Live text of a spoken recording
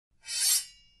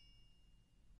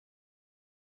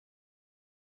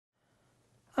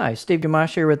Hi, Steve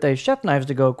Gamache here with a Chef Knives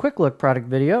to Go quick look product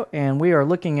video, and we are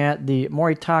looking at the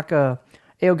Moritaka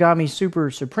Aogami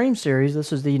Super Supreme series.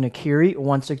 This is the Nakiri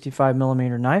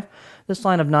 165mm knife. This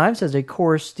line of knives has a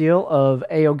core steel of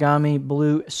Aogami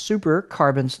Blue Super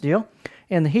carbon steel,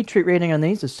 and the heat treat rating on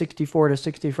these is 64 to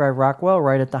 65 Rockwell,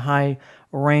 right at the high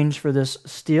range for this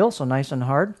steel, so nice and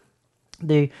hard.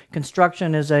 The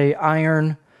construction is a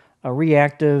iron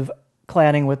reactive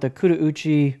cladding with the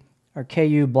Kudauchi or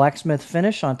KU blacksmith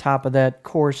finish on top of that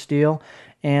core steel.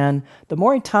 And the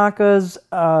Moritakas,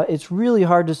 it's really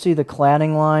hard to see the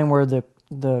cladding line where the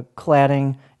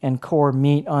cladding and core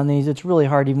meet on these. It's really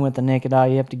hard even with the naked eye.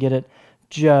 You have to get it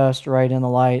just right in the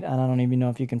light, and I don't even know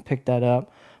if you can pick that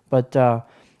up. But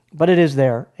it is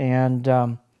there.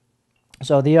 And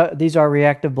so these are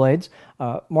reactive blades.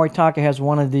 Moritaka has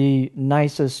one of the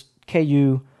nicest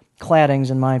KU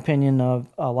claddings, in my opinion, of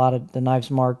a lot of the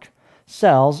knives marked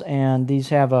cells, and these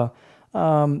have a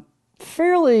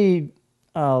fairly,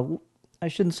 I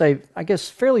shouldn't say, I guess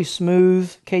fairly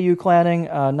smooth KU cladding,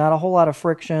 not a whole lot of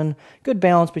friction, good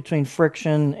balance between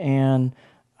friction and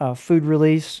food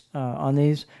release on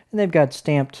these, and they've got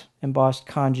stamped embossed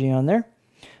kanji on there.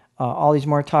 All these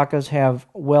Moritakas have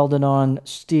welded on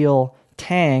steel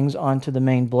tangs onto the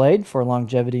main blade for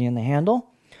longevity in the handle.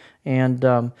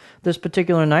 And this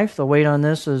particular knife, the weight on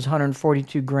this is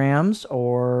 142 grams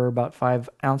or about 5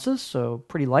 ounces, so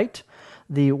pretty light.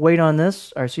 The weight on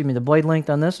this, or excuse me, the blade length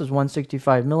on this is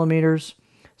 165 millimeters,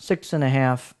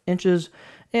 6.5 inches,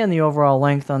 and the overall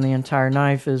length on the entire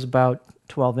knife is about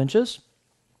 12 inches.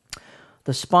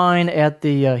 The spine at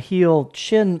the heel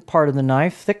chin part of the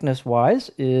knife, thickness-wise,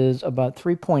 is about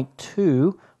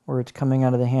 3.2, where it's coming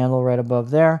out of the handle right above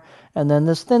there. And then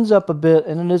this thins up a bit,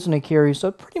 and it is an Nakiri, so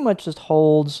it pretty much just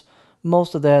holds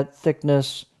most of that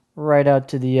thickness right out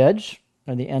to the edge,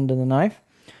 or the end of the knife.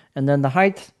 And then the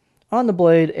height on the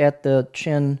blade at the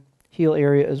chin heel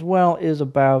area as well is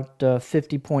about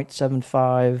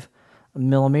 50.75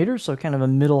 millimeters, so kind of a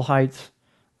middle height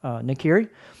Nakiri.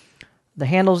 The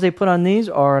handles they put on these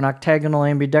are an octagonal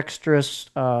ambidextrous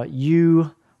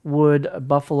U wood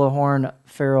buffalo horn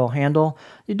ferrule handle.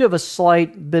 You do have a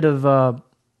slight bit of, I'm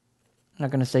not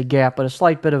going to say gap, but a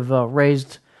slight bit of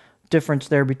raised difference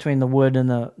there between the wood and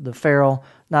the ferrule.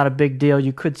 Not a big deal.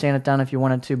 You could sand it down if you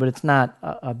wanted to, but it's not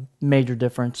a major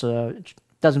difference. It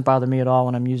doesn't bother me at all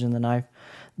when I'm using the knife.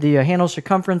 The handle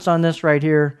circumference on this right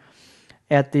here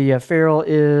at the ferrule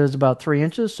is about 3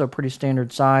 inches, so pretty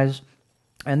standard size.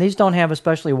 And these don't have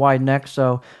especially wide necks,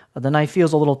 so the knife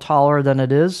feels a little taller than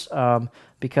it is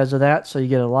because of that. So you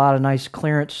get a lot of nice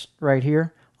clearance right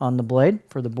here on the blade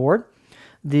for the board.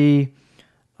 The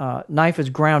knife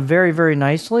is ground very, very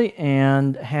nicely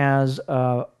and has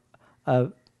a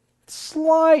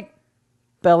slight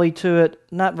belly to it.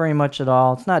 Not very much at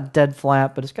all. It's not dead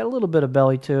flat, but it's got a little bit of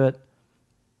belly to it.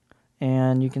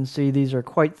 And you can see these are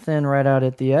quite thin right out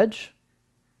at the edge.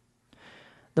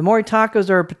 The Moritakas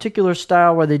are a particular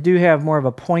style where they do have more of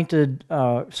a pointed,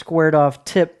 squared-off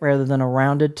tip rather than a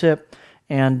rounded tip.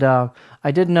 And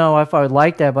I didn't know if I would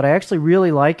like that, but I actually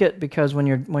really like it because when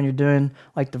you're doing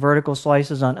like the vertical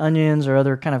slices on onions or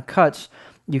other kind of cuts,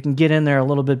 you can get in there a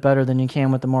little bit better than you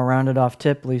can with the more rounded-off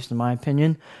tip, at least in my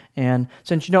opinion. And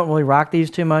since you don't really rock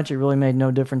these too much, it really made no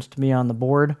difference to me on the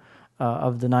board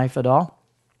of the knife at all.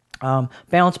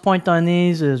 Balance point on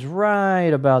these is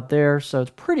right about there, so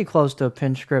it's pretty close to a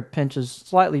pinch grip. Pinch is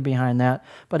slightly behind that,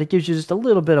 but it gives you just a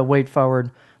little bit of weight forward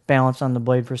balance on the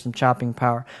blade for some chopping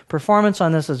power. Performance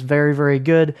on this is very, very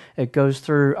good. It goes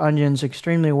through onions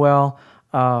extremely well.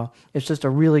 It's just a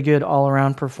really good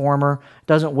all-around performer.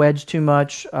 Doesn't wedge too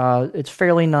much. It's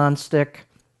fairly non-stick,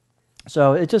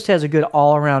 so it just has a good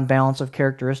all-around balance of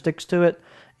characteristics to it.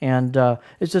 And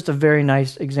it's just a very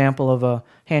nice example of a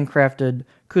handcrafted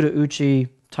Kudauchi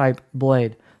type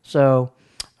blade. So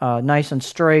nice and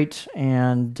straight,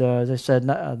 and as I said,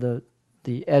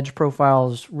 the edge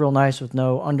profile is real nice with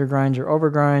no undergrinds or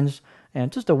overgrinds,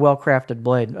 and just a well-crafted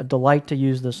blade. A delight to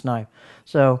use this knife.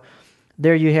 So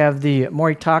there you have the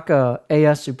Moritaka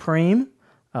AS Supreme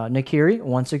Nakiri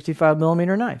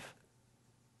 165mm knife.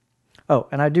 Oh,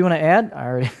 and I do want to add,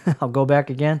 I'll go back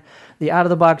again. The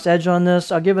out-of-the-box edge on this,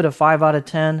 I'll give it a 5 out of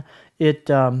 10. It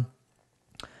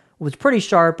was pretty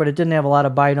sharp, but it didn't have a lot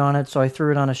of bite on it, so I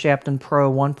threw it on a Shapton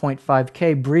Pro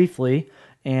 1.5K briefly,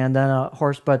 and then a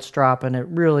horse butt strop, and it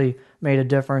really made a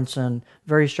difference, and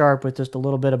very sharp with just a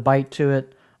little bit of bite to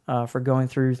it for going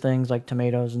through things like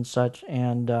tomatoes and such.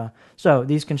 And so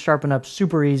these can sharpen up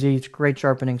super easy. It's great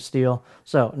sharpening steel.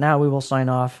 So now we will sign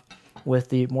off with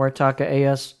the Moritaka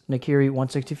AS Nakiri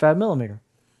 165mm.